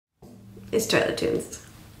is Toilet Tunes.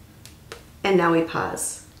 And now we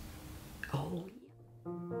pause. Oh.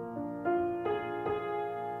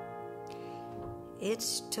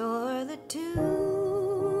 It's Toilet Tunes.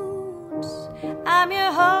 I'm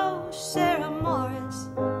your host, Sarah Morris.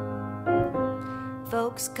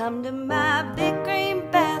 Folks come to my big green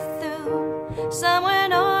bathroom somewhere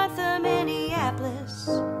north of Minneapolis,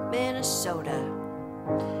 Minnesota.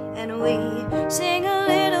 And we sing a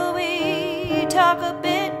little, we talk a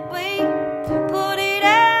bit, we put it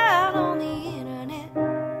out on the internet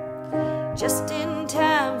just in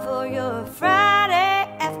time for your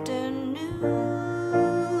Friday afternoon.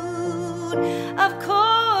 Of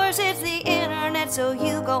course it's the internet, so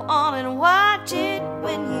you go on and watch it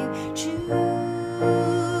when you choose.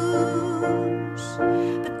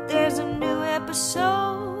 But there's a new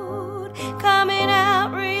episode coming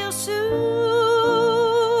out real soon,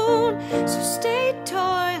 so stay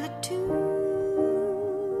Toilet Tuned,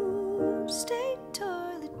 stay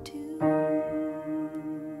Toilet Tuned.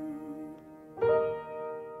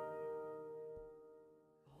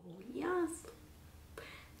 Oh yes.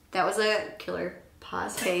 That was a killer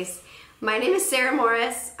pause face. My name is Sarah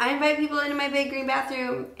Morris. I invite people into my big green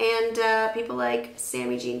bathroom and people like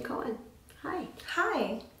Sammie Jean Cohen. Hi.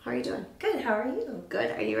 Hi. How are you doing? Good, how are you?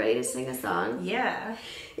 Good. Are you ready to sing a song? Yeah.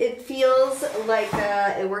 It feels like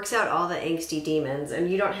it works out all the angsty demons. And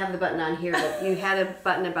you don't have the button on here, but you had a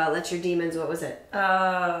button about let your demons, what was it?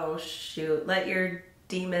 Oh, shoot. Let your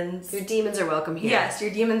demons... Your demons are welcome here. Yes,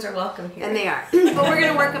 your demons are welcome here. And they are. But we're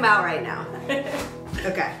going to work them out right now.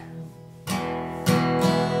 Okay.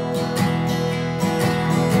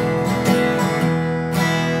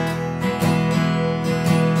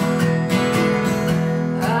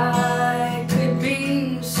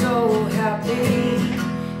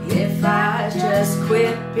 If I just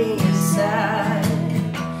quit being sad,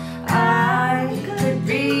 I could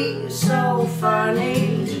be so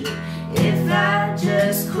funny. If I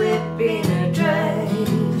just quit being a drag,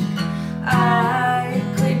 I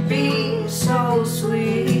could be so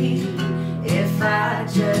sweet. If I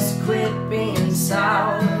just quit being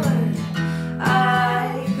sour,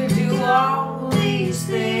 I could do all these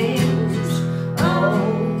things.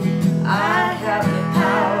 Oh, I have the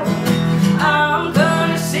power. I'm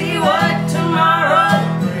gonna see what tomorrow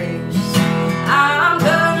brings. I'm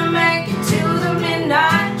gonna make it to the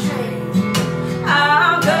midnight train.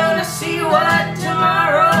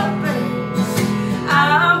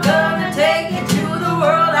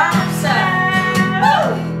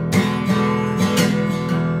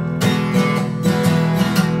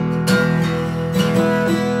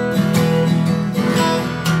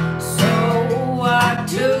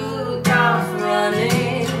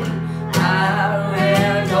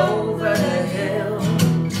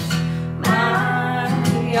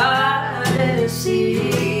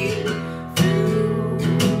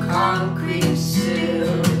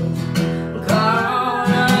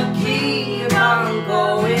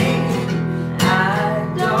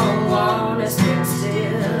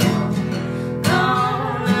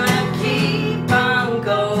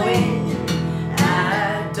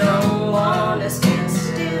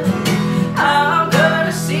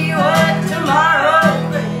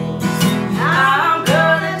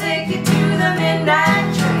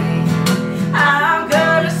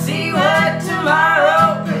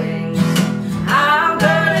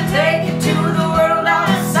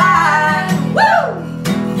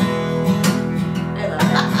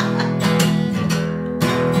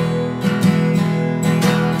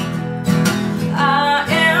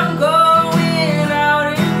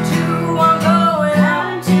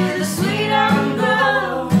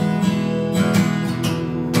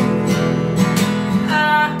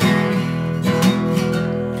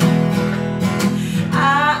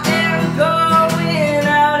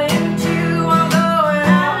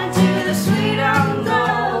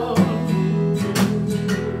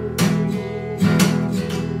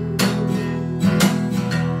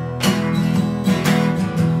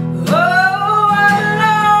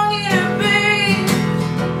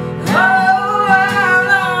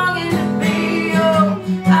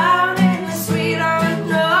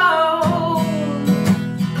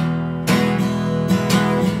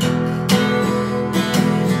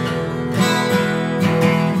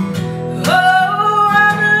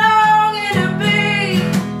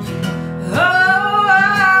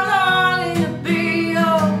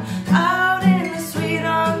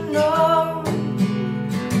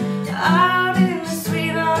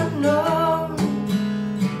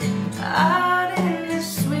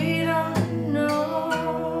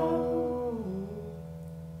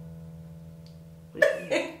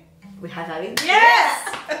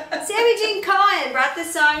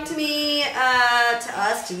 song to me, to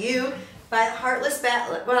us, to you, by Heartless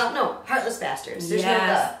Bastards. There's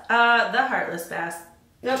yes. The Heartless Bastards.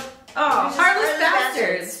 Nope. Oh, Heartless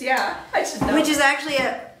Bastards. Yeah, I should know. Which is actually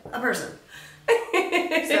a person.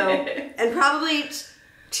 So, and probably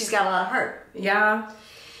she's got a lot of heart. Yeah.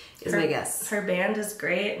 Is my guess. Her band is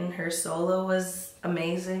great, and her solo was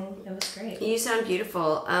amazing. It was great. You sound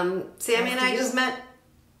beautiful. Sammie and I just met,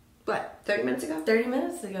 what, 30 minutes ago? 30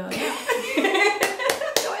 minutes ago, yeah.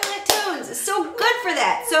 Toilet Tunes. It's so good for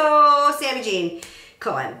that. So, Sammie Jean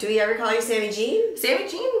Cohen. Do we ever call you Sammie Jean? Sammie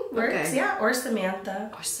Jean works, Okay. yeah. Or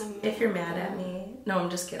Samantha. Or Samantha. If you're mad at me. No,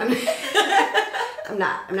 I'm just kidding. I'm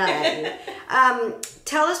not mad at you.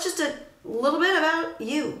 Tell us just a little bit about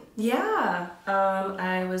you. Yeah.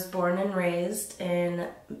 I was born and raised in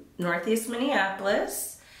Northeast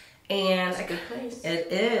Minneapolis. And It's a good place.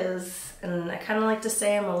 It is. And I kind of like to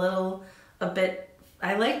say I'm oh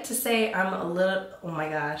my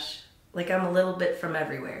gosh. Like I'm a little bit from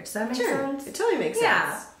everywhere. Does that make sense? It totally makes sense.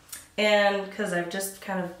 Yeah. And because I've just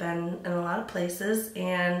kind of been in a lot of places.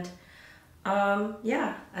 And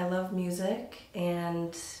yeah, I love music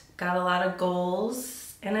and got a lot of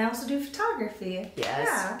goals. And I also do photography. Yes,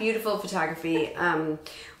 Yeah. beautiful photography.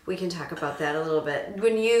 We can talk about that a little bit.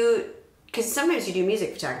 Because sometimes you do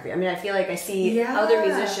music photography. I mean, I feel like I see other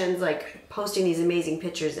musicians like posting these amazing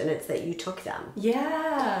pictures and it's that you took them.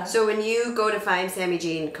 Yeah. So when you go to find Sammie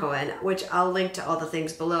Jean Cohen, which I'll link to all the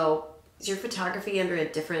things below, is your photography under a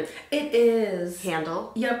different It is.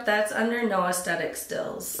 handle? Yep, that's under No Aesthetic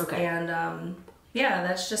Stills. Okay. And yeah,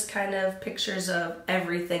 that's just kind of pictures of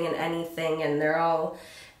everything and anything, and they're all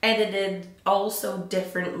edited also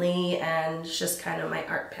differently, and it's just kind of my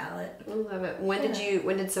art palette. I love it. When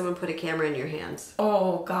did someone put a camera in your hands?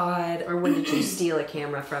 Oh God. Or when did you steal a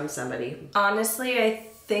camera from somebody? Honestly, I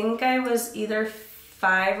think I was either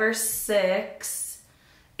 5 or 6,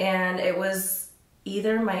 and it was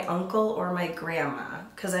either my uncle or my grandma,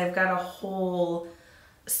 because I've got a whole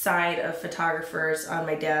side of photographers on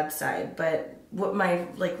my dad's side, but what my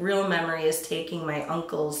real memory is taking my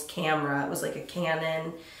uncle's camera. It was like a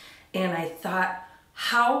Canon, and I thought,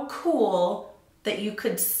 how cool that you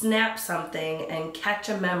could snap something and catch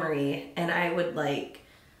a memory, and I would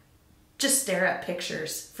just stare at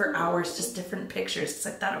pictures for hours, just different pictures, because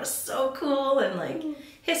I thought it was so cool, and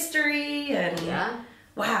history, and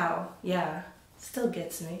wow, yeah, still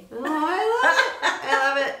gets me. Oh, I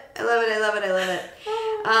love it. I love it. I love it. I love it. I love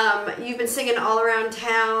it. You've been singing all around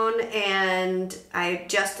town, and I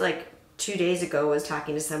just 2 days ago was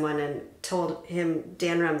talking to someone and told him,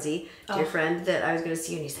 Dan Rumsey, dear friend, that I was going to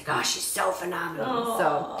see you, and he's like, oh, she's so phenomenal.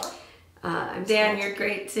 So, Dan, you're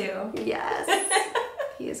great too. Yes.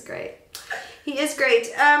 He is great. He is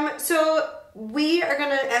great. So we are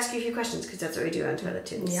going to ask you a few questions because that's what we do on Toilet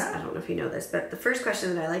Tunes. Yeah. I don't know if you know this, but the first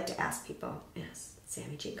question that I like to ask people is,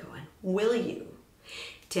 Sammie Jean Cohen, will you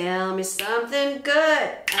tell me something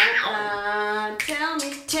good?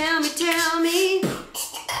 Tell me.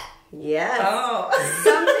 Yes. Oh.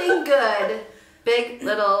 Something good. Big,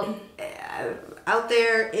 little, out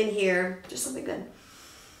there, in here. Just something good.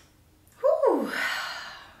 Whew.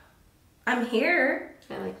 I'm here.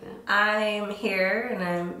 I like that. I'm here, and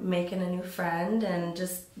I'm making a new friend, and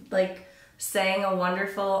just sang a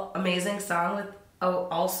wonderful, amazing song with a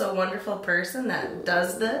also wonderful person that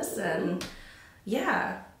does this, and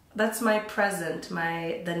yeah, that's my present,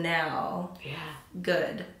 the now. Yeah.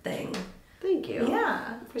 Good thing. Thank you.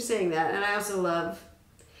 Yeah. For saying that. And I also love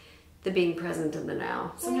the being present in the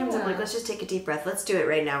now. Sometimes I'm like, let's just take a deep breath. Let's do it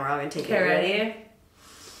right now. We're all going to take it. Ready?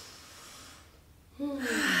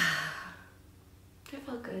 That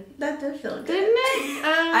felt good. That did feel good. Didn't it?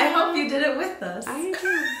 I hope you did it with us. I do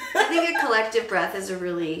too. I think a collective breath is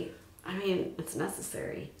it's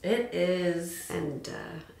necessary. It is. And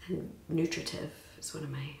nutritive is one of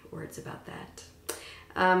my words about that.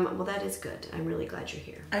 Well, that is good. I'm really glad you're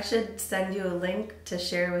here. I should send you a link to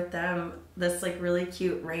share with them this really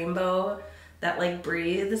cute rainbow that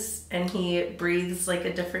breathes, and he breathes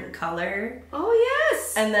a different color. Oh,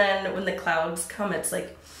 yes. And then when the clouds come, it's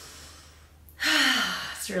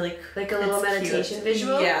it's really like a little meditation cute.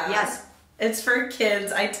 visual? Yeah. Yes. It's for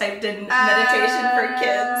kids. I typed in meditation for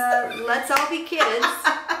kids. Let's all be kids.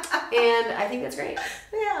 And I think that's great.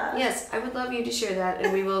 Yeah. Yes, I would love you to share that,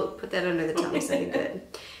 and we will put that under the Tell Me Something Good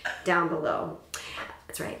down below.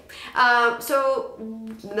 That's right. So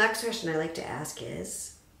the next question I like to ask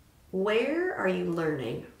is, where are you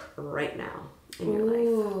learning right now in your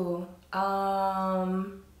life?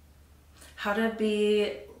 How to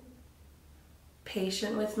be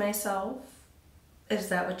patient with myself Is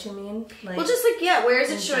that what you mean? Like, well, just like, yeah, where is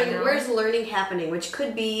it showing, general? where is learning happening, which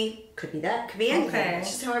could be that, could be anything. Okay. It's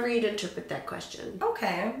just however you'd interpret that question.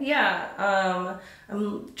 Okay, yeah.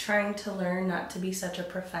 I'm trying to learn not to be such a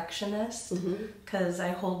perfectionist because I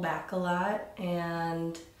hold back a lot,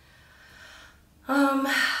 and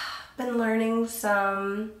been learning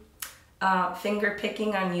some finger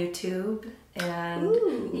picking on YouTube,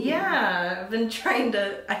 and yeah, I've been trying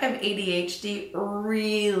to. I have ADHD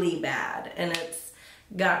really bad, and it's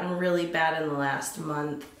gotten really bad in the last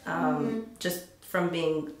month, just from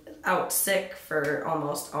being out sick for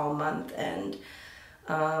almost all month, and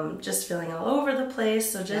just feeling all over the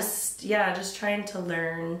place. So just just trying to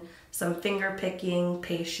learn some finger picking,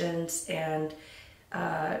 patience, and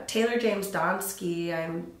Taylor James Donsky.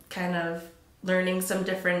 I'm kind of learning some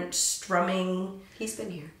different strumming. He's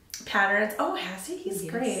been here. Patterns. Oh, has he? He's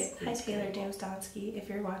Yes, great. Hi, he's Taylor great. James Donsky, if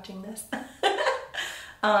you're watching this.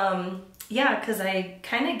 Yeah, because I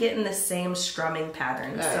kind of get in the same strumming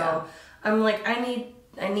pattern. I'm like, I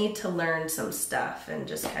need to learn some stuff and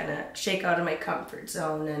just kind of shake out of my comfort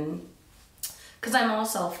zone, and because I'm all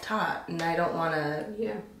self-taught and I don't want to,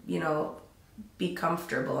 be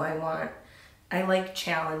comfortable. I like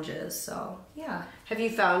challenges, so yeah. Have you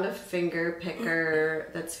found a finger picker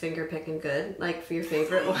that's finger picking good, like for your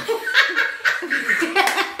favorite one?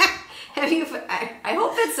 Have you? I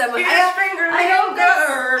hope that someone. I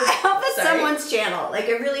hope that's someone's channel. Like,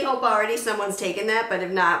 I really hope already someone's taken that, but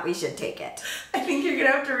if not, we should take it. I think you're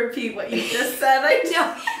gonna have to repeat what you just said. I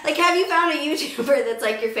know. Like, have you found a YouTuber that's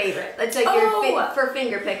like your favorite? That's like for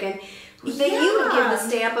finger picking. That you would give the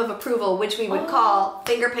stamp of approval, which we would call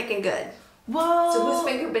finger picking good. Whoa. So who's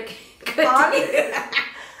finger picking good?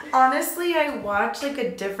 Honestly, I watch like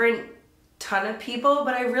a different ton of people,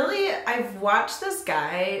 but I've watched this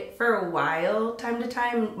guy for a while, time to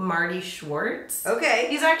time, Marty Schwartz. Okay.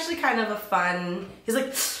 He's actually kind of a fun, he's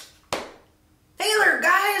like, hey there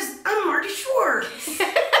guys, I'm Marty Schwartz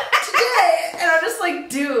today. And I'm just like,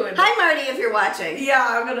 dude. Hi Marty, if you're watching.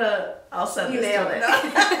 Yeah, I'll send this to him. You nailed it.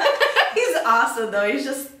 He's awesome though, you're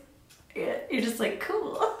just like,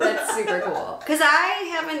 cool. That's super cool. Because I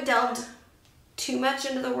haven't delved too much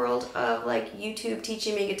into the world of like YouTube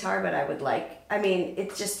teaching me guitar, but I would like, I mean,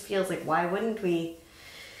 it just feels like, why wouldn't we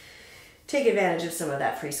take advantage of some of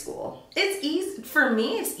that free school? It's easy for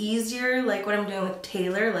me. It's easier, like what I'm doing with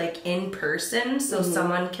Taylor, like in person, so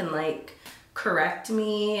someone can like correct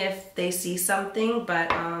me if they see something. But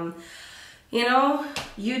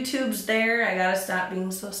YouTube's there. I gotta stop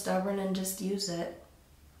being so stubborn and just use it.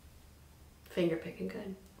 Finger picking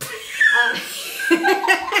good.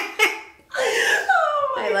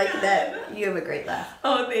 Oh my I like God. that. You have a great laugh.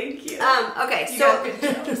 Oh, thank you. Okay, You so got good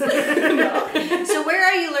jokes. so where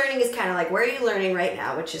are you learning is kind of like, where are you learning right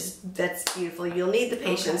now, that's beautiful. You'll need the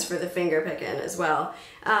patience for the finger picking as well.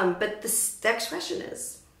 But the next question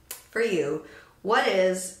is, for you, what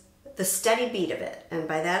is the steady beat of it? And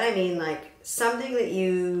by that I mean like something that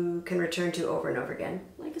you can return to over and over again,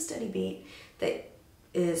 like a steady beat that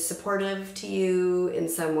is supportive to you in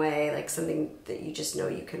some way, like something that you just know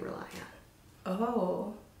you can rely on.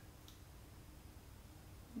 Oh.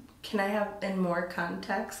 Can I have in more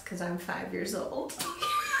context? Because I'm 5 years old.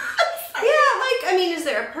 Is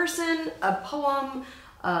there a person, a poem,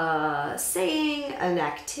 a saying, an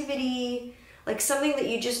activity, like something that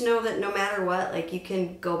you just know that no matter what, like you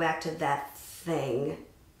can go back to that thing.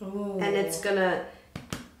 Ooh. And it's gonna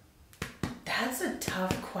That's a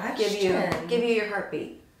tough question. give you your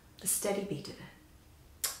heartbeat, the steady beat of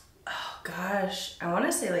it. Oh gosh, I want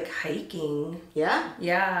to say like hiking. Yeah?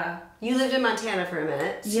 Yeah. You lived in Montana for a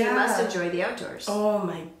minute, so you must enjoy the outdoors. Oh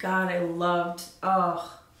my God,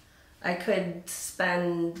 I could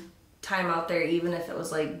spend time out there even if it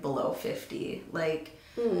was like below 50. Like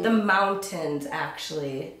the mountains,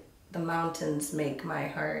 actually, the mountains make my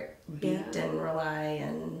heart beat and rely,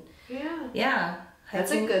 and yeah.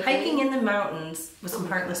 That's a good thing. Hiking in the mountains with some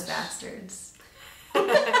heartless bastards.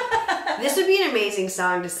 This would be an amazing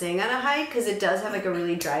song to sing on a hike because it does have like a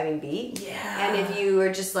really driving beat. Yeah. And if you were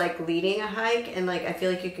just like leading a hike and like I feel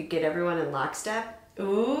like you could get everyone in lockstep.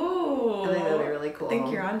 Ooh. I think that'd be really cool. I think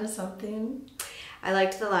you're onto something. I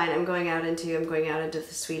liked the line, I'm going out into the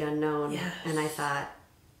sweet unknown. Yes. And I thought,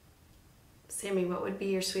 Sammie, what would be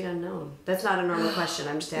your sweet unknown? That's not a normal question.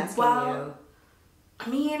 I'm just asking you. I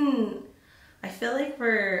mean, I feel like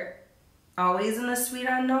we're always in the sweet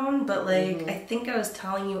unknown, but like I think I was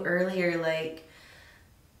telling you earlier, like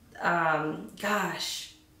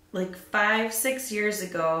like 5-6 years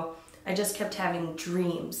ago, I just kept having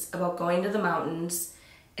dreams about going to the mountains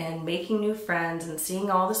and making new friends and seeing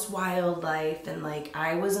all this wildlife. And like,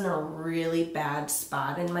 I was in a really bad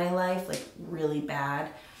spot in my life, like really bad.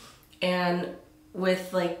 And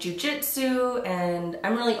with like jujitsu, and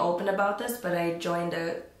I'm really open about this, but I joined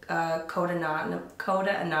a Coda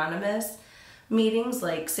Anonymous meetings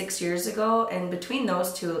like 6 years ago, and between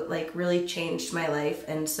those two, it like really changed my life.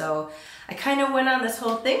 And so I kind of went on this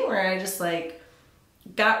whole thing where I just like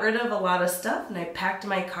got rid of a lot of stuff, and I packed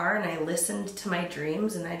my car and I listened to my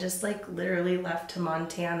dreams, and I just like literally left to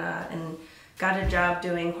Montana and got a job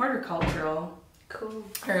doing horticultural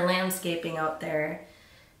or landscaping out there.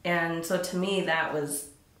 And so to me, that was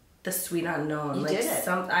the sweet unknown. You like did it.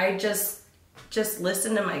 I just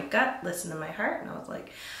listened to my gut, listened to my heart, and I was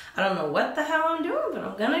like, I don't know what the hell I'm doing, but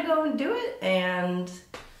I'm gonna go and do it. And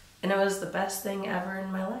it was the best thing ever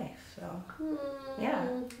in my life. So yeah,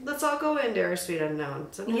 let's all go into our sweet unknown.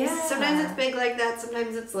 Sometimes it's big like that,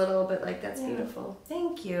 sometimes it's little, but like that's beautiful.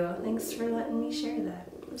 Thank you. Thanks for letting me share that.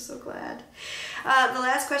 I'm so glad. The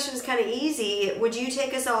last question is kind of easy. Would you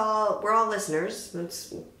take us all, we're all listeners,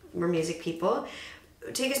 we're music people,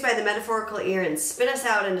 take us by the metaphorical ear and spin us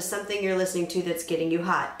out into something you're listening to that's getting you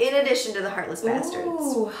hot, in addition to the Heartless Bastards.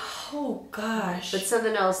 Ooh, oh gosh. But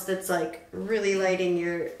something else that's like really lighting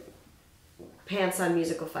your pants on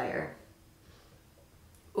musical fire.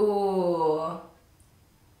 Ooh.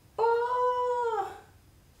 Oh.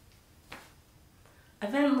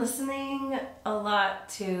 I've been listening a lot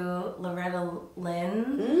to Loretta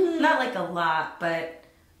Lynn. Not like a lot, but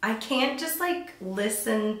I can't just like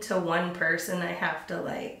listen to one person. I have to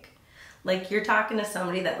like you're talking to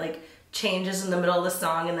somebody that like changes in the middle of the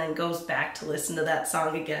song and then goes back to listen to that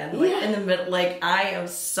song again. Like in the middle, like I am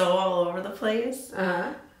so all over the place.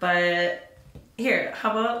 But here, how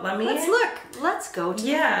about Let's go to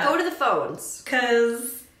the phones.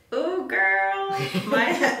 Cause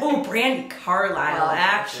Brandy Carlisle,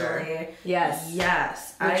 actually. Sure.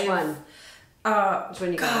 Yes. Which one? Which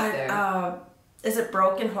one you got there? Is it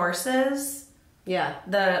Broken Horses? Yeah.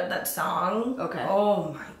 That song. Okay.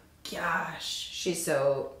 Oh my gosh.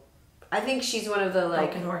 I think she's one of the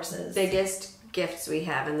like Broken Horses. biggest gifts we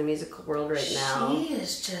have in the musical world right now. She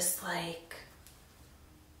is just like,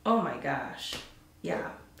 oh my gosh. Yeah.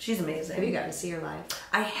 She's amazing. Have you gotten to see her live?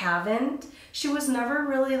 I haven't. She was never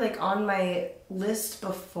really like on my list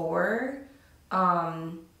before.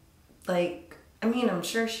 I'm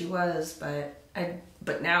sure she was,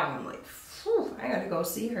 but now I'm like, phew, I gotta go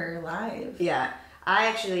see her live. Yeah. I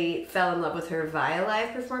actually fell in love with her via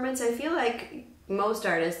live performance. I feel like most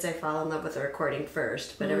artists, I fall in love with the recording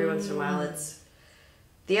first, but every once in a while it's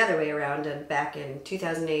the other way around. And back in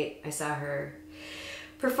 2008, I saw her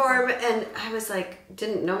perform, and I was like,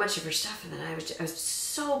 didn't know much of her stuff, and then I was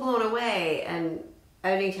so blown away. And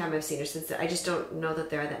anytime I've seen her since then, I just don't know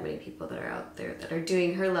that there are that many people that are out there that are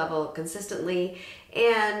doing her level consistently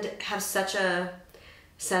and have such a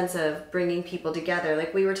sense of bringing people together.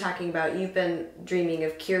 Like we were talking about, you've been dreaming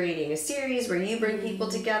of curating a series where you bring people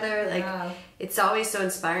together. Like it's always so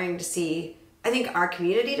inspiring to see. I think our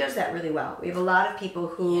community does that really well. We have a lot of people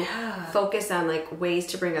who focus on like ways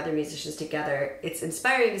to bring other musicians together. It's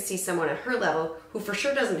inspiring to see someone at her level who for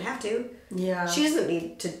sure doesn't have to. Yeah. She doesn't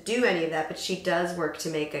need to do any of that, but she does work to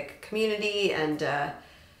make a community, and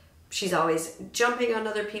she's always jumping on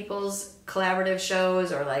other people's collaborative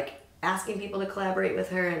shows or like asking people to collaborate with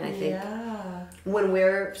her. And I think when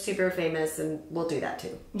we're super famous, and we'll do that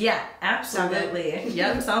too. Yeah, absolutely.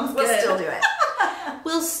 Yep, sounds good. We'll still do it.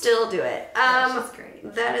 We'll still do it. That's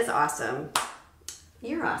great. That is awesome.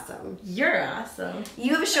 You're awesome. You're awesome.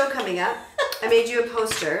 You have a show coming up. I made you a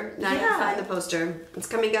poster. Now you can find the poster. It's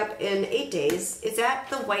coming up in 8 days. It's at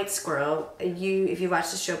the White Squirrel. If you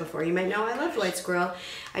watched the show before, you might know I love the White Squirrel.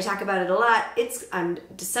 I talk about it a lot. It's on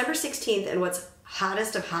December 16th, and what's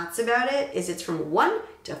hottest of hots about it is it's from 1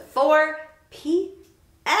 to 4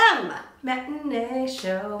 p.m. Matinee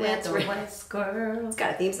show at the White Squirrel. It's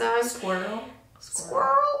got a theme song. Squirrel.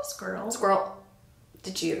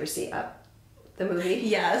 Did you ever see Up, the movie?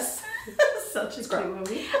 Yes. Such a cute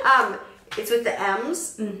movie. It's with the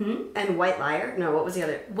M's and White Liar. No, what was the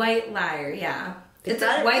other? White Liar, yeah.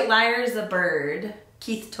 White Liar is a bird.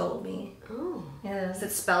 Keith told me. Oh. Yes. Is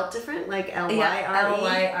it spelled different? Like L-Y-R-E? Yeah,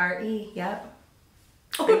 L-Y-R-E, yep.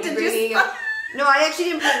 Oh, did you No, I actually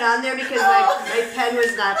didn't put it on there because my pen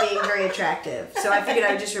was not being very attractive. So I figured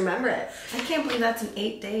I would just remember it. I can't believe that's in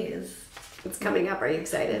 8 days. It's coming up. Are you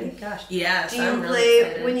excited? Oh my gosh. Yes, I'm really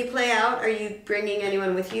excited. When you play out, are you bringing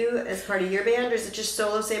anyone with you as part of your band, or is it just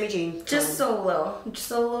solo Sammie Jean? Just solo.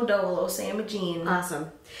 Solo dolo, Sammie Jean.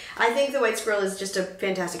 Awesome. I think the White Squirrel is just a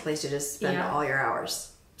fantastic place to just spend all your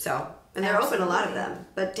hours. So And they're open, a lot of Absolutely. them.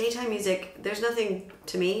 But daytime music, there's nothing,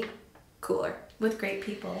 to me, cooler. With great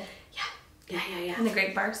people. Yeah. And the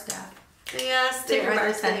great bar staff. Yes, Tip your they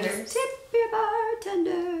are the bartenders. things. Tip your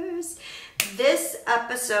bartenders. This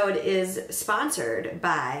episode is sponsored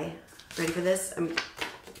by, ready for this?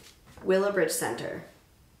 Willowbridge Center.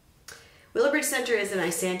 Willowbridge Center is in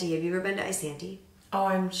Isanti. Have you ever been to Isanti?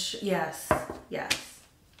 Oh, yes.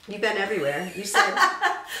 You've been everywhere. You said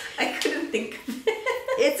I couldn't think of it.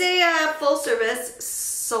 it's a full service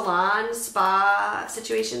salon spa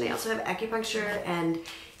situation. They also have acupuncture and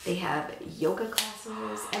they have yoga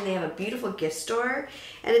classes and they have a beautiful gift store.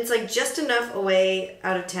 And it's like just enough away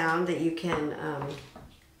out of town that you can,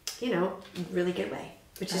 really get away,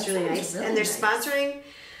 which is That really sounds nice. really And they're nice. sponsoring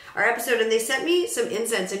our episode and they sent me some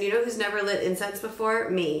incense. And you know who's never lit incense before?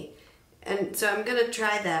 Me. And so I'm going to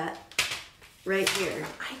try that right here.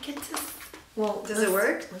 I get to. Well, Does it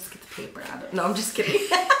work? Let's get the paper out of. No, I'm just kidding.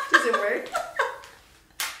 Does it work?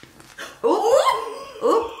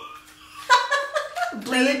 Oop!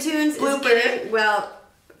 Blue Tunes is getting, well,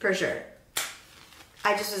 for sure.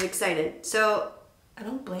 I just was excited. So, I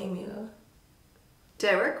don't blame you.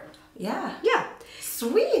 did it work? Yeah. Yeah.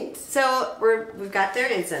 Sweet. So we've got their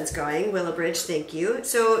incense going. Willowbridge, thank you.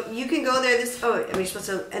 So you can go there. You're supposed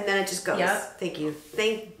to, and then it just goes. Yep. Thank you.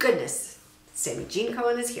 Thank goodness. Sammie Jean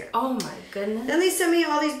Cohen is here. Oh my goodness. Then they sent me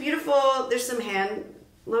all these beautiful. There's some hand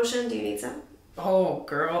lotion. Do you need some? Oh,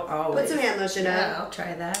 girl, always. Put some hand lotion on. Yeah, I'll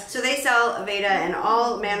try that. So they sell Aveda and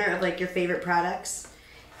all manner of like your favorite products.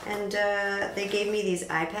 And they gave me these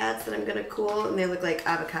iPads that I'm gonna cool, and they look like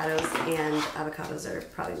avocados, and avocados are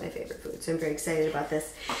probably my favorite food. So I'm very excited about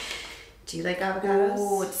this. Do you like avocados?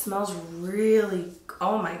 Oh, it smells really.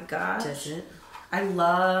 Oh my gosh. Does it? I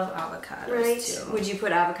love avocados Right. too. Would you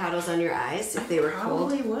put avocados on your eyes if they were cold?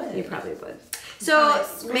 probably would. You probably would. So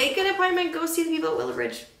make an appointment. Go see the people at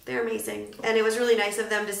Willowbridge. They're amazing, and it was really nice of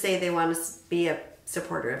them to say they want to be a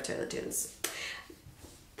supporter of Toilet Tunes.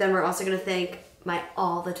 Then we're also going to thank my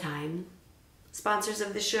all the time sponsors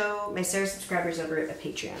of the show, my Sarah subscribers over at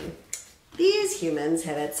Patreon. These humans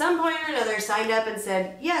have at some point or another signed up and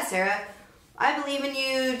said, yeah, Sarah, I believe in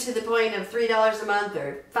you to the point of $3 a month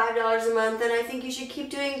or $5 a month, and I think you should keep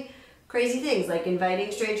doing crazy things like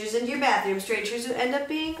inviting strangers into your bathroom, strangers who end up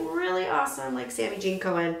being really awesome, like Sammie Jean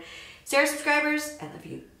Cohen. Sarah subscribers, I love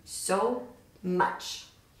you so much.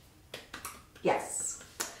 Yes.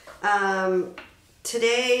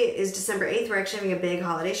 Today is December 8th. We're actually having a big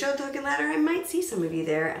holiday show at the Hook and Ladder. I might see some of you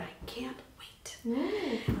there, and I can't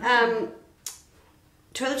wait.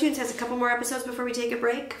 Toilet Tunes has a couple more episodes before we take a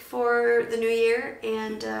break for the new year,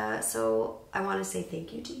 and so I want to say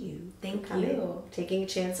thank you to you. Thank for coming, you. taking a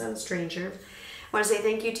chance on a stranger. I want to say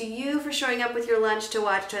thank you to you for showing up with your lunch to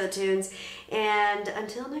watch Toilet Tunes, and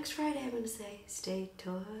until next Friday, I'm going to say stay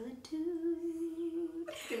Toilet Tuned.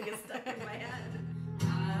 It's going to get stuck in my head.